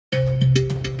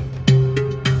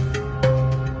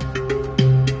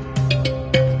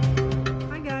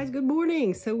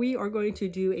morning. So we are going to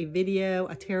do a video,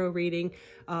 a tarot reading,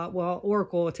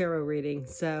 oracle tarot reading.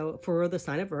 So for the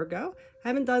sign of Virgo,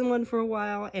 haven't done one for a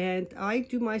while, and I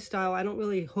do my style. I don't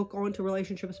really hook on to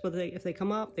relationships, but if they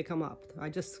come up, they come up. I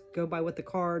just go by what the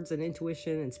cards and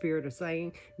intuition and spirit are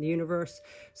saying in the universe.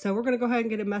 So we're going to go ahead and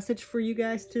get a message for you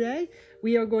guys today.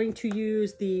 We are going to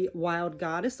use the Wild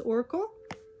Goddess Oracle,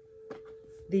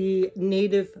 the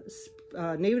Native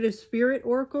Spirit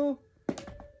Oracle,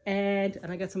 and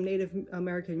I got some Native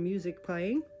American music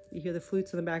playing. You hear the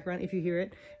flutes in the background if you hear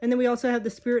it. And then we also have the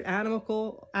spirit animal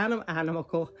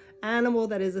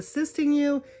that is assisting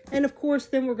you. And of course,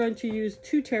 then we're going to use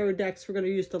two tarot decks. We're going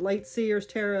to use the Light Seers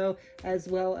Tarot as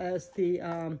well as the,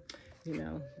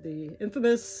 the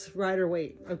infamous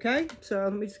Rider-Waite. Okay, so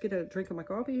let me just get a drink of my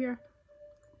coffee here.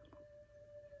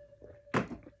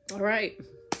 All right.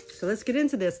 So let's get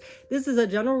into this. This is a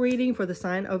general reading for the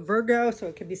sign of Virgo, so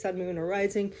it could be sun, moon, or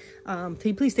rising.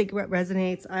 Please take what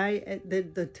resonates.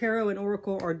 The tarot and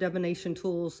oracle are divination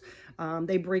tools.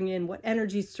 They bring in what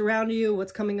energies surround you,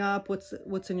 what's coming up,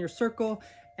 what's in your circle,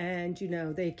 and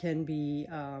they can be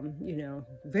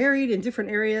varied in different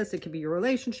areas. It could be your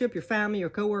relationship, your family, your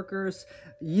coworkers,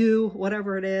 you,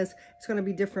 whatever it is. It's going to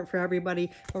be different for everybody.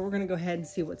 But we're going to go ahead and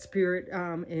see what spirit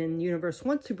in universe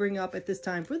wants to bring up at this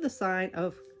time for the sign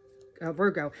of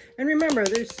Virgo. And remember,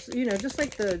 there's, just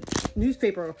like the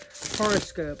newspaper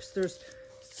horoscopes, there's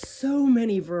so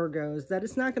many Virgos that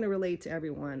it's not going to relate to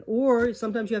everyone. Or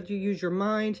sometimes you have to use your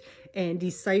mind and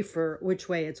decipher which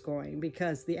way it's going,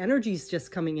 because the energy is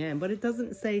just coming in, but it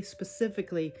doesn't say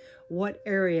specifically what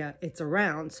area it's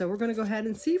around. So we're going to go ahead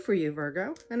and see for you,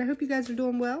 Virgo. And I hope you guys are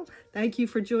doing well. Thank you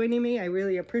for joining me. I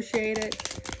really appreciate it.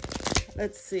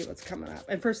 Let's see what's coming up.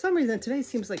 And for some reason, today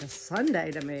seems like a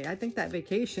Sunday to me. I think that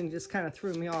vacation just kind of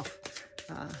threw me off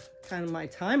kind of my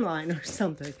timeline or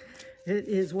something. It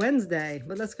is Wednesday,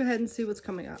 but let's go ahead and see what's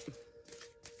coming up.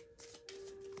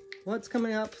 What's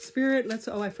coming up? Spirit,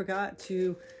 I forgot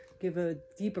to give a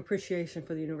deep appreciation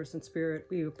for the universe and spirit.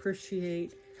 We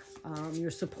appreciate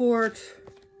your support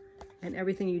and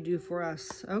everything you do for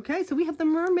us. Okay, so we have the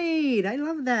mermaid. I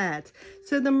love that.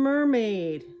 So the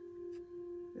mermaid,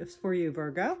 it's for you,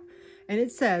 Virgo. And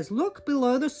it says, look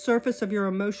below the surface of your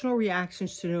emotional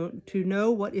reactions to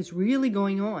know what is really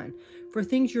going on. For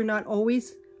things you're not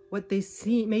always what they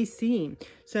may seem.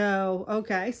 So,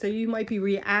 okay, so you might be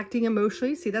reacting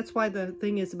emotionally. See, that's why the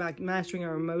thing is about mastering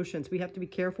our emotions. We have to be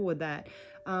careful with that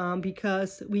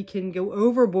because we can go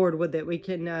overboard with it. We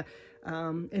can,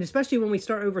 and especially when we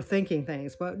start overthinking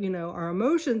things, but our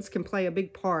emotions can play a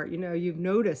big part. You've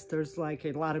noticed there's like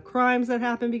a lot of crimes that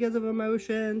happen because of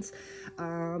emotions,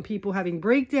 people having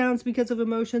breakdowns because of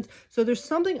emotions. So there's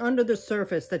something under the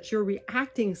surface that you're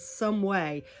reacting some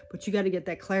way, but you got to get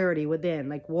that clarity within,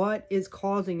 like what is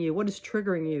causing you, what is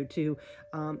triggering you to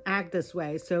act this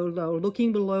way. So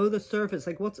looking below the surface,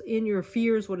 like what's in your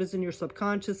fears, what is in your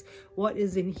subconscious, what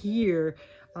is in here,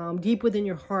 deep within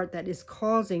your heart that is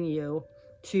causing you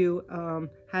to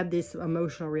have this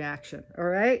emotional reaction. All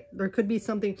right, there could be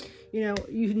something,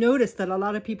 you notice that a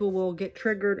lot of people will get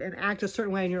triggered and act a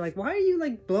certain way, and you're like, why are you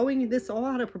like blowing this all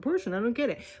out of proportion? I don't get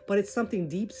it. But it's something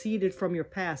deep seated from your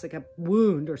past, like a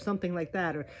wound or something like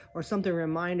that, or something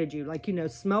reminded you, like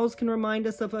smells can remind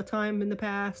us of a time in the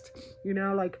past.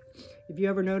 Like if you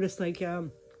ever notice, like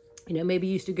maybe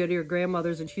you used to go to your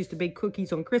grandmother's and she used to bake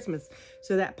cookies on Christmas.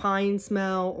 So that pine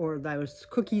smell or those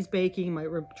cookies baking might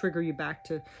trigger you back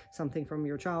to something from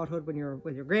your childhood when you're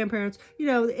with your grandparents.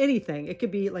 Anything. It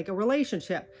could be like a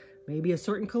relationship, maybe a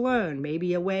certain cologne,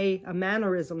 maybe a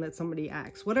mannerism that somebody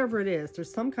acts, whatever it is.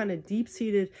 There's some kind of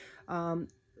deep-seated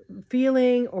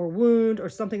feeling or wound or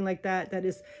something like that that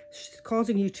is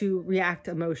causing you to react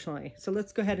emotionally. So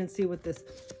let's go ahead and see what this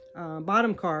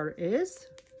bottom card is.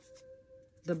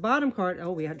 The bottom card,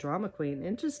 oh, we had Drama Queen.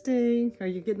 Interesting. Are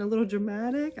you getting a little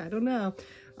dramatic? I don't know.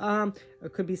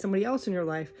 It could be somebody else in your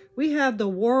life. We have the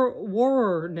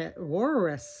Warrioress.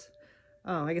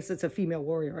 Oh, I guess it's a female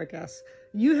warrior, I guess.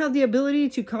 You have the ability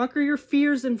to conquer your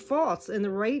fears and faults and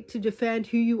the right to defend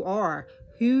who you are,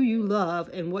 who you love,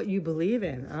 and what you believe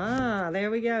in. Ah, there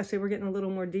we go. So we're getting a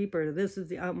little more deeper. This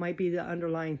is might be the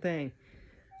underlying thing.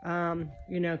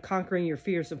 Conquering your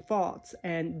fears and faults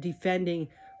and defending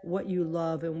what you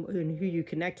love and who you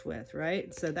connect with,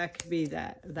 right? So that could be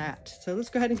that. So let's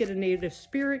go ahead and get a native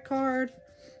spirit card.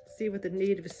 See what the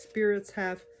native spirits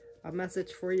have a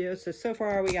message for you. So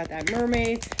far we got that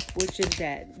mermaid, which is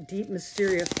that deep,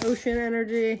 mysterious ocean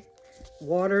energy,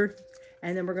 water.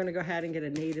 And then we're going to go ahead and get a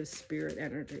native spirit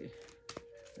energy.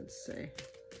 Let's see.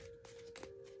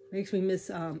 Makes me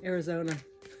miss Arizona.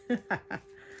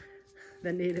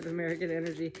 The Native American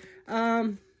energy.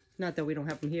 Not that we don't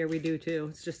have them here. We do too.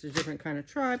 It's just a different kind of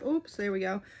tribe. Oops, there we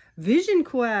go. Vision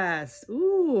quest.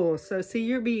 Ooh, so see,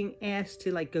 you're being asked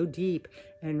to like go deep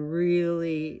and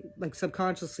really like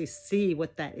subconsciously see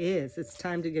what that is. It's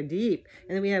time to go deep.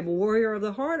 And then we have warrior of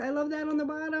the heart. I love that on the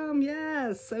bottom.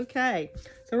 Yes. Okay.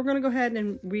 So we're going to go ahead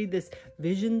and read this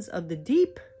visions of the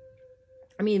deep.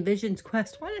 Visions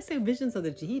quest. Why did I say visions of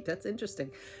the deep? That's interesting.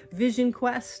 Vision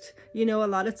quest. You know, a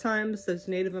lot of times those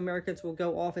Native Americans will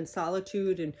go off in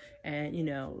solitude and you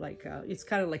know, like it's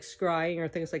kind of like scrying or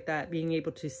things like that, being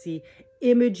able to see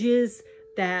images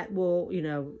that will, you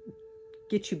know,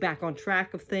 get you back on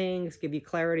track of things, give you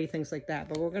clarity, things like that.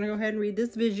 But we're going to go ahead and read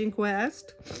this vision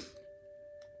quest.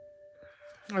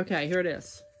 Okay, here it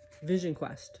is. Vision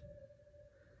quest.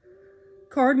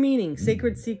 Card meaning,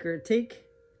 sacred seeker. Take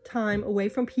time away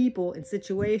from people and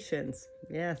situations.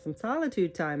 Yeah, some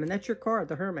solitude time. And that's your card,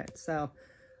 the Hermit. So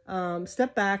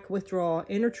step back, withdraw.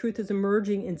 Inner truth is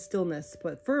emerging in stillness.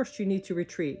 But first, you need to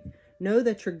retreat. Know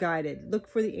that you're guided. Look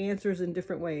for the answers in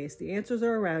different ways. The answers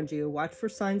are around you. Watch for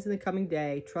signs in the coming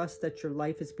day. Trust that your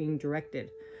life is being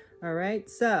directed. All right,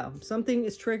 so something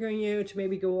is triggering you to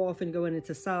maybe go off and go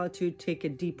into solitude, take a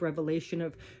deep revelation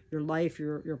of your life,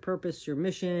 your purpose, your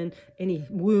mission, any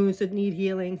wounds that need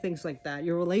healing, things like that,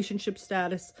 your relationship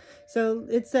status. So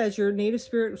it says your native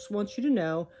spirit wants you to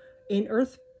know, in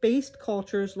earth-based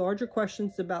cultures, larger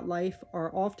questions about life are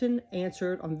often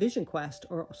answered on vision quest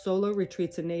or solo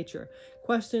retreats in nature.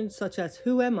 Questions such as,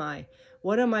 who am I?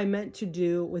 What am I meant to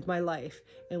do with my life?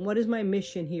 And what is my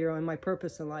mission here and my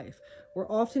purpose in life? Were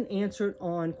often answered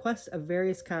on quests of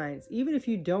various kinds. Even if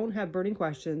you don't have burning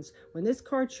questions, when this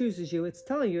card chooses you, it's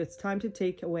telling you it's time to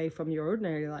take away from your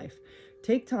ordinary life.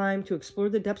 Take time to explore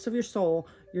the depths of your soul.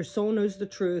 Your soul knows the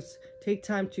truths. Take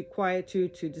time to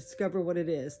quietude to discover what it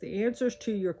is. The answers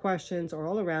to your questions are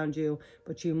all around you,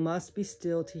 but you must be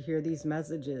still to hear these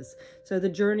messages. So the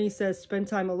journey says spend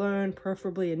time alone,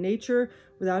 preferably in nature,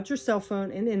 without your cell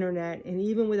phone and internet, and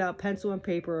even without pencil and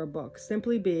paper or book.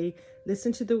 Simply be,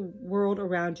 listen to the world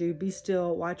around you, be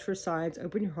still, watch for signs,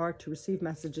 open your heart to receive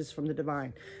messages from the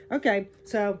divine. Okay,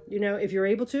 so, you know, if you're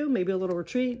able to, maybe a little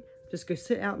retreat. Just go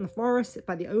sit out in the forest, sit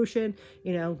by the ocean,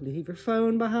 you know, leave your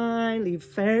phone behind, leave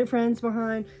friends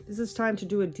behind. This is time to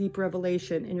do a deep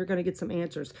revelation and you're going to get some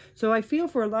answers. So I feel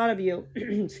for a lot of you,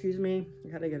 excuse me, I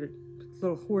gotta get a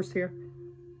little hoarse here.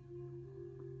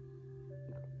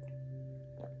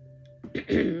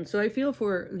 So I feel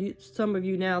for some of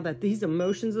you now that these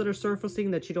emotions that are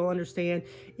surfacing that you don't understand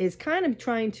is kind of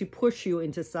trying to push you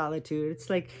into solitude. It's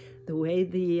like the way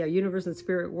the universe and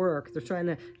spirit work. They're trying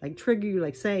to like trigger you,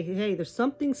 like say, hey, there's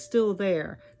something still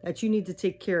there that you need to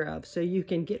take care of so you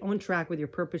can get on track with your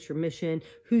purpose, your mission,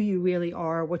 who you really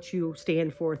are, what you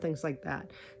stand for, things like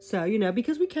that. So, you know,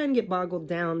 because we can get boggled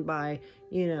down by,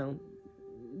 you know,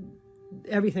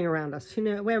 everything around us, you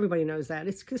know, everybody knows that.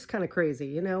 It's just kind of crazy,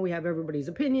 you know, we have everybody's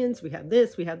opinions, we have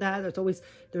this, we have that.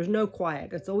 There's no quiet.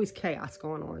 There's always chaos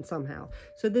going on somehow.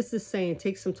 So this is saying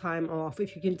take some time off.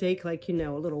 If you can take like, you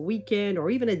know, a little weekend or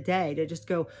even a day to just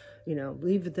go, you know,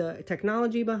 leave the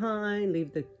technology behind,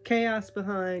 leave the chaos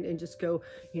behind, and just go,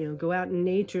 you know, go out in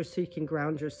nature so you can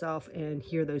ground yourself and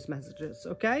hear those messages.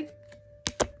 Okay.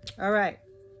 All right.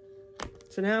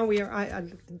 So now we are,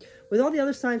 with all the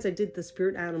other signs, I did the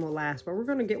spirit animal last, but we're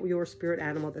going to get your spirit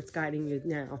animal that's guiding you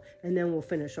now, and then we'll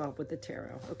finish off with the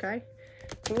tarot, okay?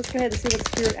 So let's go ahead and see what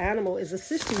spirit animal is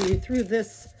assisting you through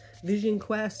this vision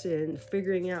quest and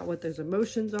figuring out what those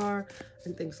emotions are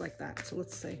and things like that. So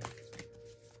let's see.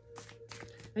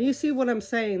 And you see what I'm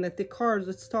saying, that the cards,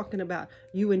 it's talking about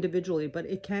you individually, but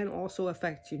it can also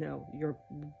affect, you know, your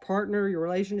partner, your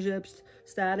relationships,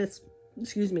 status,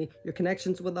 excuse me, your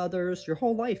connections with others, your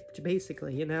whole life,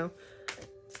 basically, you know.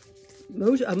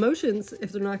 Emotions,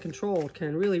 if they're not controlled,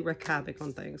 can really wreak havoc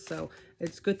on things. So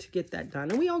it's good to get that done.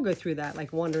 And we all go through that,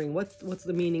 like wondering what's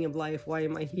the meaning of life? Why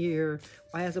am I here?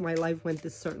 Why hasn't my life went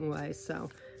this certain way? So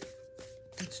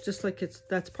it's just like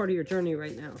that's part of your journey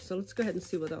right now. So let's go ahead and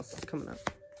see what else is coming up.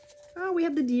 Oh, we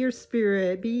have the deer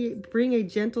spirit. Bring a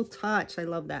gentle touch. I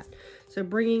love that. So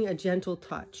bringing a gentle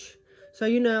touch. So,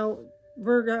 you know,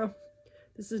 Virgo,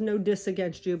 this is no diss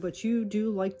against you, but you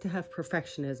do like to have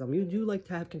perfectionism. You do like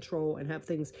to have control and have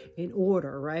things in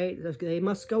order, right? They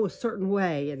must go a certain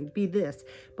way and be this.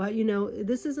 But, you know,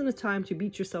 this isn't a time to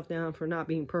beat yourself down for not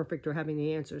being perfect or having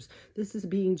the answers. This is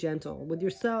being gentle with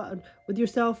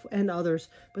yourself and others.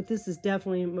 But this is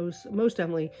definitely, most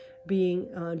definitely being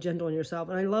gentle on yourself.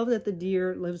 And I love that the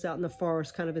deer lives out in the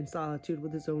forest, kind of in solitude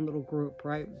with his own little group,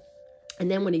 right?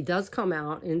 And then when he does come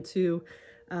out into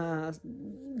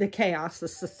the chaos, the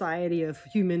society of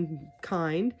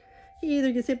humankind, he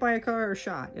either gets hit by a car or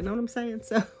shot. You know what I'm saying?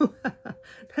 So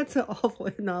that's an awful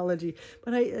analogy.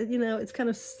 But you know, it's kind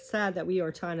of sad that we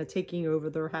are kind of taking over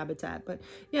their habitat. But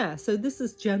yeah, so this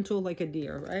is gentle like a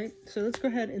deer, right? So let's go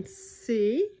ahead and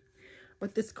see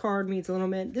what this card means a little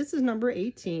bit. This is number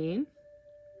 18.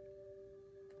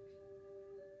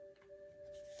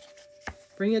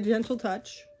 Bring a gentle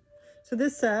touch. So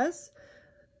this says,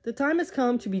 the time has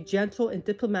come to be gentle and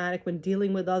diplomatic when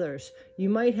dealing with others. You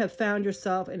might have found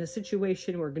yourself in a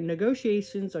situation where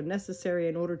negotiations are necessary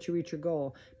in order to reach your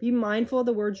goal. Be mindful of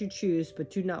the words you choose,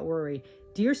 but do not worry.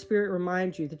 Dear Spirit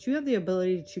reminds you that you have the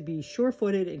ability to be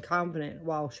sure-footed and confident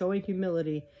while showing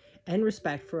humility and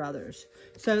respect for others.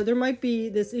 So there might be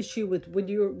this issue with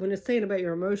when it's saying about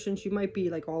your emotions, you might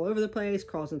be like all over the place,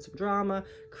 causing some drama,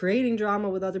 creating drama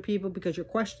with other people because you're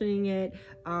questioning it,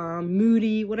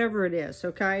 moody, whatever it is,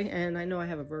 okay? And I know I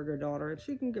have a Virgo daughter, and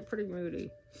she can get pretty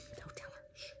moody. Don't tell her.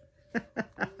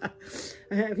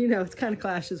 You know, it's kind of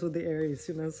clashes with the Aries,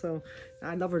 you know, so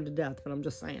I love her to death, but I'm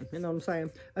just saying, you know what I'm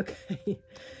saying? Okay,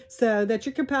 so that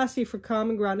your capacity for calm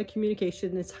and grounded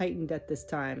communication is heightened at this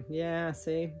time. Yeah,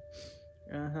 see?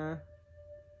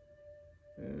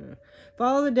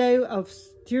 Follow the day of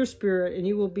dear Spirit, and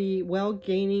you will be well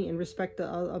gaining in respect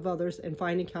of others and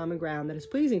finding common ground that is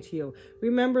pleasing to you.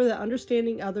 Remember that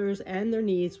understanding others and their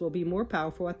needs will be more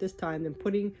powerful at this time than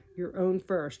putting your own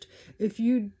first. If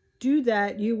you do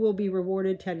that, you will be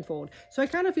rewarded tenfold. So I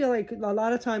kind of feel like a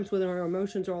lot of times when our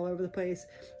emotions are all over the place,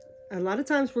 a lot of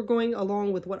times we're going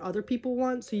along with what other people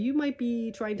want. So you might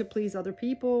be trying to please other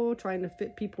people, trying to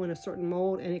fit people in a certain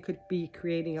mold, and it could be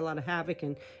creating a lot of havoc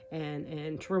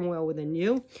and turmoil within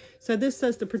you. So this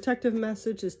says the protective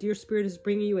message is, dear Spirit is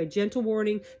bringing you a gentle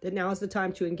warning that now is the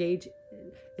time to engage,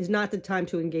 is not the time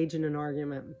to engage in an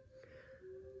argument.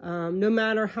 No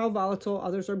matter how volatile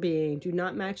others are being, do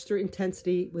not match their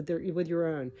intensity with your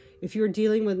own. If you're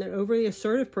dealing with an overly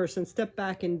assertive person, step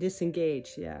back and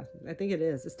disengage. Yeah, I think it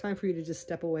is. It's time for you to just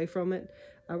step away from it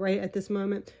right at this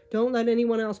moment. Don't let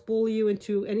anyone else bully you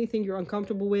into anything you're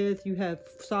uncomfortable with. You have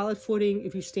solid footing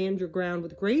if you stand your ground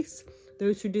with grace.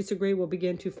 Those who disagree will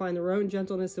begin to find their own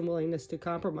gentleness and willingness to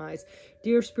compromise.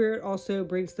 Dear Spirit also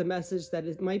brings the message that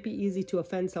it might be easy to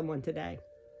offend someone today.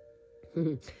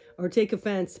 Or take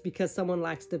offense because someone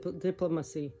lacks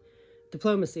diplomacy.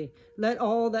 Let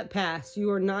all that pass.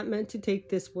 You are not meant to take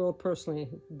this world personally.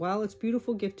 While it's a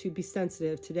beautiful gift to be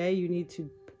sensitive, today you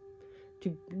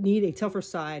need a tougher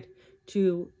side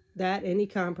to that, any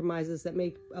compromises that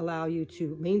may allow you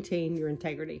to maintain your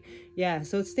integrity. Yeah,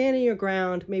 so it's standing your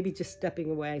ground, maybe just stepping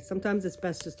away. Sometimes it's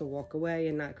best just to walk away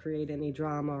and not create any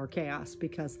drama or chaos,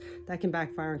 because that can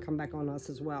backfire and come back on us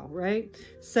as well, right?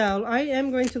 So I am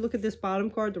going to look at this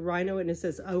bottom card, the Rhino, and it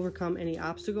says overcome any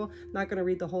obstacle. I'm not going to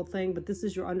read the whole thing, but this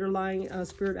is your underlying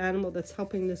spirit animal that's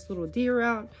helping this little deer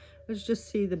out. Let's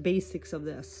just see the basics of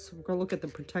this. We're going to look at the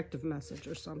protective message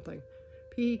or something.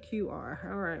 PQR.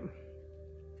 All right.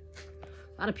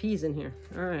 A lot of P's in here.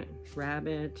 All right.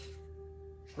 Rabbit.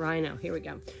 Rhino. Here we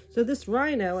go. So this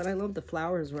rhino, and I love the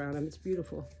flowers around him. It's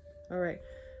beautiful. All right.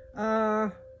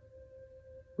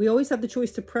 We always have the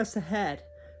choice to press ahead.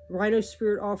 Rhino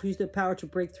spirit offers you the power to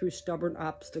break through stubborn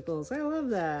obstacles. I love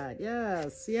that.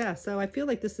 Yes. Yeah. So I feel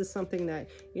like this is something that,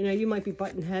 you know, you might be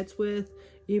butting heads with,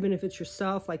 even if it's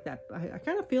yourself like that. I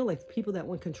kind of feel like people that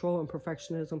want control and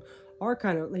perfectionism are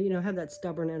kind of, you know, have that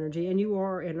stubborn energy, and you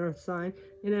are an earth sign,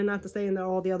 you know, not to say that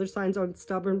all the other signs aren't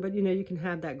stubborn, but, you know, you can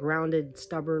have that grounded,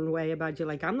 stubborn way about you,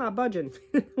 like, I'm not budging.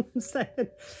 You know what I'm saying?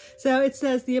 So it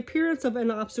says the appearance of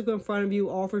an obstacle in front of you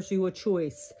offers you a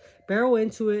choice. Barrel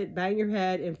into it, bang your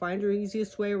head, and find your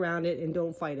easiest way around it, and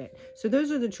don't fight it. So those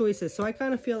are the choices. So I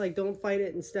kind of feel like don't fight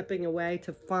it and stepping away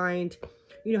to find,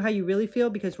 you know, how you really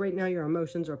feel, because right now your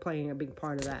emotions are playing a big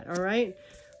part of that. All right.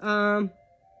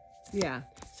 Yeah.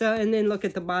 So, and then look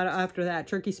at the bottom after that.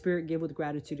 Turkey spirit, give with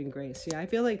gratitude and grace. Yeah, I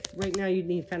feel like right now you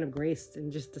need kind of grace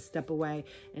and just to step away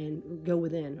and go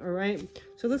within. All right.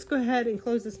 So let's go ahead and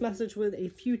close this message with a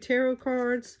few tarot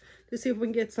cards to see if we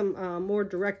can get some more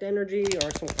direct energy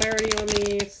or some clarity on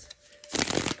these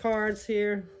cards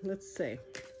here. Let's see.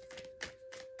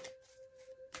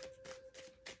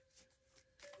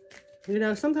 You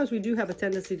know, sometimes we do have a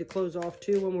tendency to close off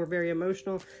too when we're very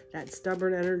emotional. That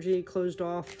stubborn energy closed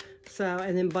off. So,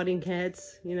 and then butting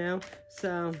heads, you know.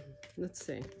 So, let's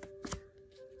see.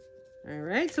 All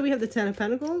right, so we have the Ten of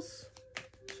Pentacles.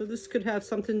 So this could have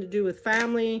something to do with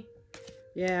family.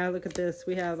 Yeah, look at this.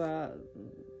 We have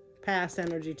past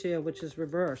energy too, which is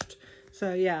reversed.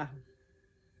 So, yeah.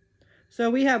 So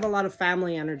we have a lot of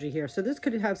family energy here. So this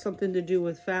could have something to do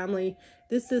with family.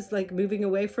 This is like moving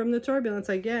away from the turbulence.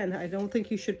 Again, I don't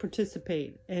think you should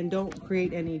participate and don't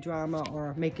create any drama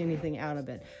or make anything out of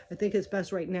it. I think it's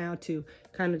best right now to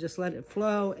kind of just let it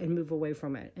flow and move away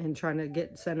from it and trying to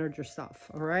get centered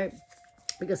yourself, all right?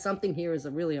 Because something here is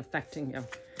really affecting you.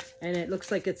 And it looks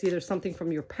like it's either something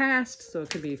from your past, so it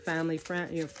could be family,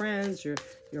 your friends, your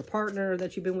partner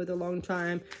that you've been with a long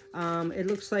time. It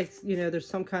looks like, you know, there's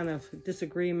some kind of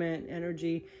disagreement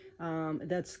energy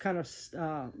that's kind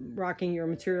of rocking your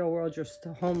material world, your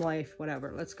home life,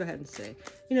 whatever. Let's go ahead and see.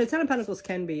 You know, Ten of Pentacles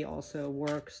can be also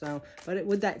work, so, but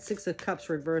with that Six of Cups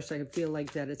reversed, I feel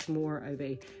like that it's more of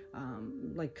a,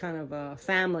 like kind of a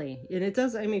family. And it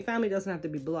does, I mean, family doesn't have to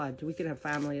be blood. We could have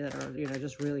family that are, you know,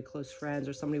 just really close friends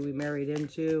or somebody we married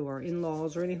into or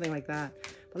in-laws or anything like that.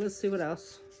 But let's see what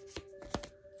else.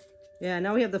 Yeah,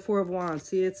 now we have the Four of Wands.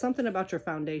 See, it's something about your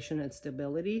foundation and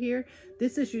stability here.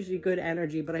 This is usually good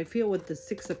energy, but I feel with the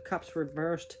Six of Cups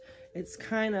reversed, it's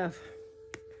kind of,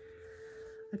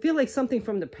 I feel like something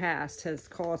from the past has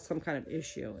caused some kind of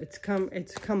issue. It's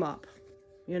come up,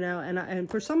 you know, and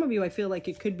for some of you, I feel like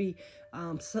it could be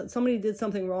somebody did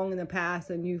something wrong in the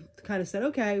past and you kind of said,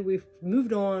 okay, we've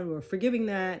moved on, we're forgiving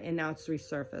that, and now it's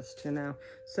resurfaced, you know.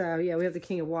 So yeah, we have the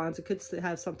King of Wands. It could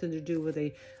have something to do with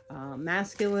a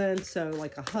masculine, so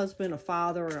like a husband, a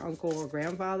father, or uncle, or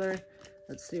grandfather.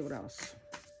 Let's see what else.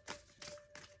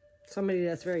 Somebody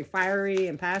that's very fiery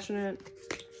and passionate.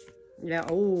 Yeah,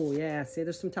 oh yeah, see,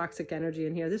 there's some toxic energy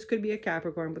in here. This could be a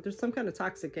Capricorn, but there's some kind of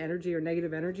toxic energy or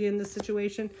negative energy in this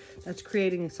situation that's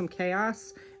creating some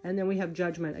chaos. And then we have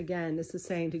Judgment. Again, this is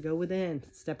saying to go within,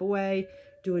 step away,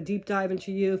 do a deep dive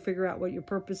into you, figure out what your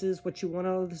purpose is, what you want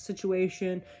out of the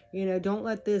situation. You know, don't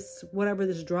let this, whatever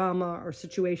this drama or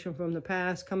situation from the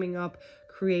past coming up,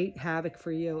 create havoc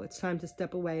for you. It's time to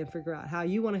step away and figure out how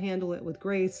you want to handle it with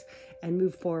grace and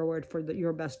move forward for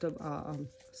your best of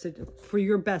for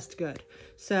your best good.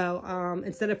 So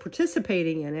instead of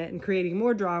participating in it and creating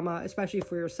more drama, especially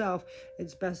for yourself,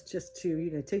 it's best just to,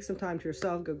 you know, take some time to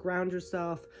yourself, go ground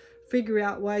yourself, figure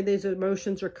out why these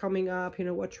emotions are coming up, you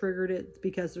know, what triggered it,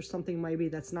 because there's something maybe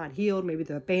that's not healed. Maybe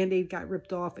the Band-Aid got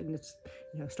ripped off and it's,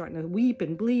 you know, starting to weep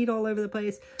and bleed all over the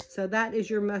place. So that is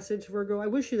your message, Virgo. I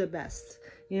wish you the best.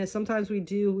 You know, sometimes we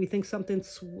think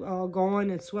something's gone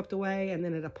and swept away, and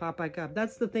then it'll pop back up.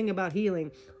 That's the thing about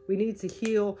healing. We need to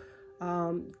heal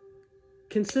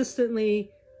consistently,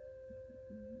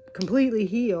 completely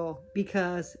heal,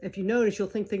 because if you notice, you'll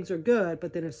think things are good,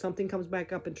 but then if something comes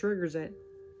back up and triggers it,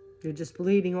 you're just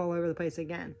bleeding all over the place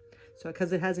again. So,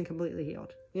 because it hasn't completely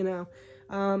healed, you know.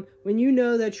 When you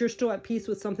know that you're still at peace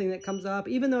with something that comes up,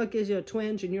 even though it gives you a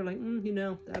twinge and you're like, you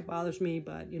know, that bothers me,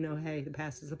 but, you know, hey, the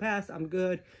past is the past. I'm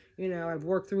good. You know, I've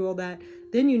worked through all that.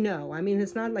 Then you know. I mean,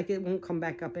 it's not like it won't come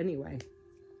back up anyway.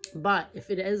 But if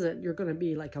it isn't, you're going to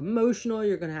be like emotional.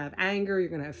 You're going to have anger. You're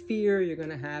going to have fear. You're going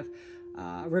to have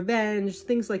revenge,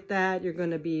 things like that. You're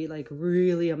going to be like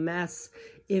really a mess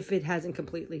if it hasn't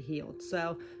completely healed.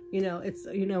 So, you know,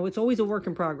 it's always a work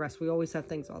in progress. We always have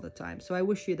things all the time. So I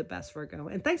wish you the best, Virgo.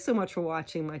 And thanks so much for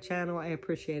watching my channel. I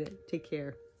appreciate it. Take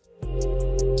care.